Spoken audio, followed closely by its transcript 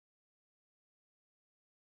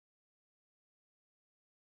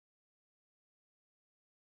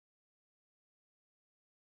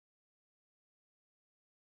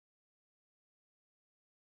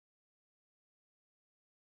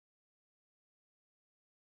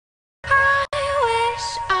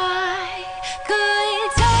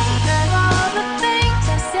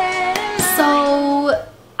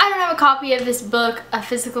copy of this book, a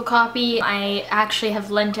physical copy. I actually have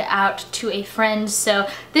lent it out to a friend, so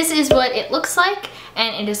this is what it looks like,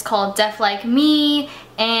 and it is called Deaf Like Me,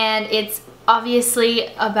 and it's obviously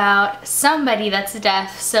about somebody that's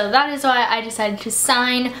deaf, so that is why I decided to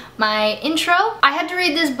sign my intro. I had to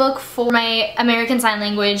read this book for my American Sign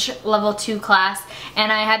Language level 2 class,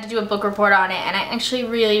 and I had to do a book report on it, and I actually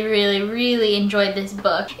really enjoyed this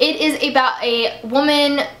book. It is about a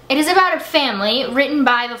woman, it is about a family written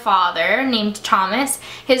by the father named Thomas.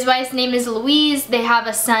 His wife's name is Louise, they have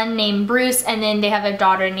a son named Bruce, and then they have a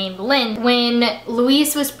daughter named Lynn. When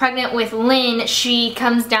Louise was pregnant with Lynn, she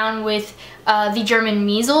comes down with the German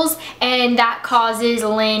measles, and that causes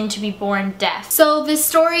Lynn to be born deaf. So this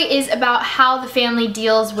story is about how the family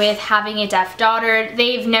deals with having a deaf daughter.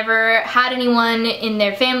 They've never had anyone in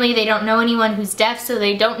their family, they don't know anyone who's deaf, so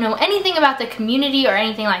they don't know anything about the community or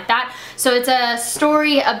anything like that. So it's a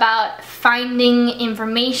story about finding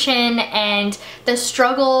information and the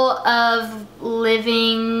struggle of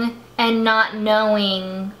living and not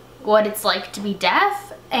knowing what it's like to be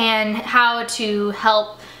deaf and how to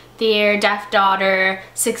help their deaf daughter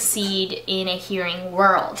succeed in a hearing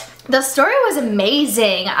world. The story was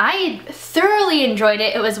amazing. I thoroughly enjoyed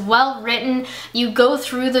it. It was well written. You go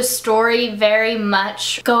through the story very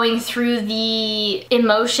much going through the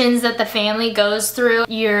emotions that the family goes through.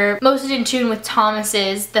 You're most in tune with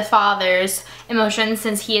Thomas's, the father's, emotions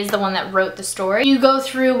since he is the one that wrote the story. You go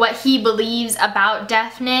through what he believes about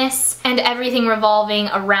deafness and everything revolving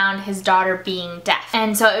around his daughter being deaf.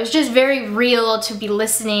 And so it was just very real to be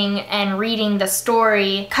listening and reading the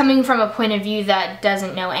story coming from a point of view that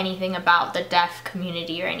doesn't know anything about the deaf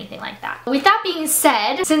community or anything like that. With that being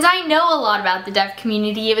said, since I know a lot about the deaf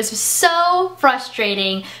community, it was so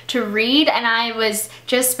frustrating to read, and I was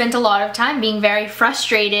just spent a lot of time being very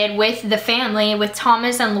frustrated with the family, with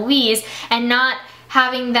Thomas and Louise, and not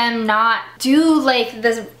having them not do like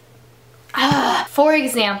this. For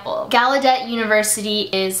example, Gallaudet University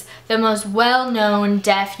is the most well-known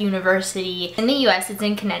deaf university in the US. It's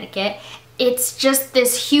in Connecticut. It's just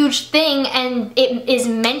this huge thing, and it is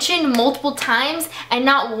mentioned multiple times, and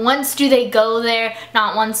not once do they go there,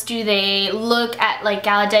 not once do they look at like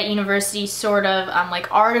Gallaudet University sort of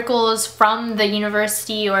like articles from the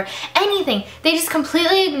university or anything. They just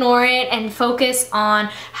completely ignore it and focus on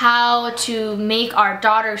how to make our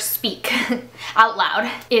daughter speak out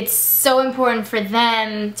loud. It's so important for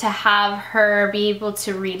them to have her be able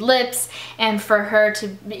to read lips and for her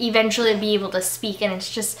to eventually be able to speak, and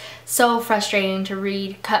it's just so frustrating to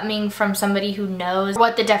read coming from somebody who knows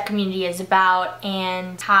what the deaf community is about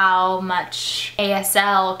and how much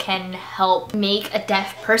ASL can help make a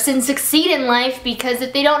deaf person succeed in life, because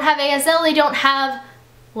if they don't have ASL, they don't have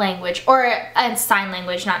language, or sign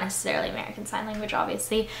language, not necessarily American Sign Language,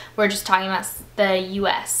 obviously. We're just talking about the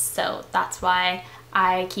US, so that's why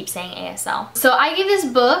I keep saying ASL. So I give this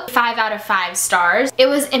book 5 out of 5 stars. It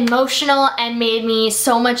was emotional and made me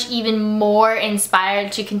so much even more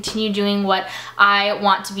inspired to continue doing what I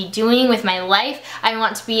want to be doing with my life. I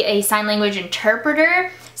want to be a sign language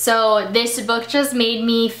interpreter. So this book just made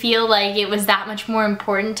me feel like it was that much more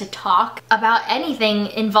important to talk about anything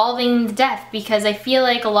involving the deaf, because I feel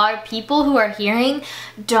like a lot of people who are hearing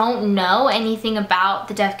don't know anything about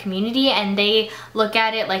the deaf community, and they look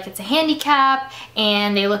at it like it's a handicap,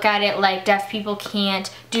 and they look at it like deaf people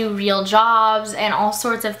can't do real jobs and all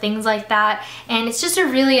sorts of things like that. And it's just a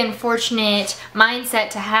really unfortunate mindset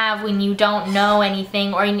to have when you don't know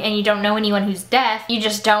anything, and you don't know anyone who's deaf. You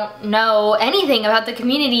just don't know anything about the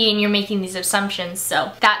community and you're making these assumptions, so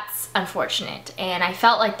that's unfortunate. And I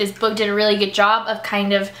felt like this book did a really good job of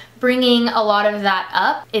kind of bringing a lot of that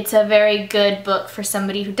up. It's a very good book for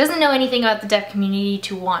somebody who doesn't know anything about the deaf community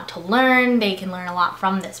to want to learn. They can learn a lot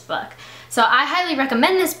from this book. So I highly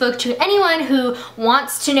recommend this book to anyone who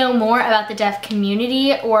wants to know more about the deaf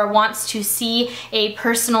community or wants to see a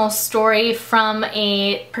personal story from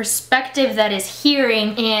a perspective that is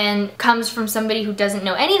hearing and comes from somebody who doesn't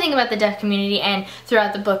know anything about the deaf community, and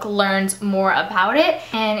throughout the book learns more about it.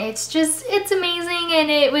 And it's amazing, and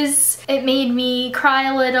it made me cry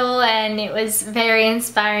a little, and it was very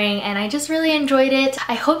inspiring, and I just really enjoyed it.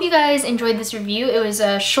 I hope you guys enjoyed this review. It was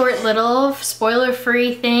a short little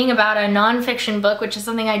spoiler-free thing about a non-fiction book, which is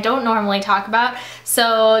something I don't normally talk about.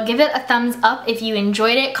 So give it a thumbs up if you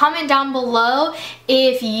enjoyed it. Comment down below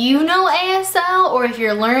if you know ASL or if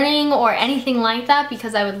you're learning or anything like that,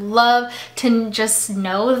 because I would love to just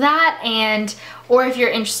know that, or if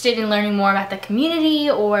you're interested in learning more about the community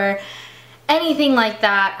or anything like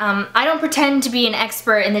that. I don't pretend to be an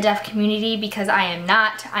expert in the deaf community because I am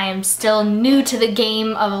not. I am still new to the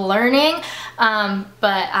game of learning,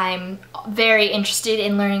 but I'm very interested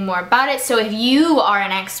in learning more about it. So if you are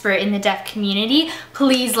an expert in the deaf community,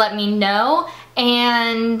 please let me know.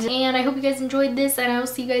 And I hope you guys enjoyed this, and I will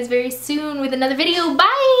see you guys very soon with another video.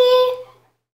 Bye!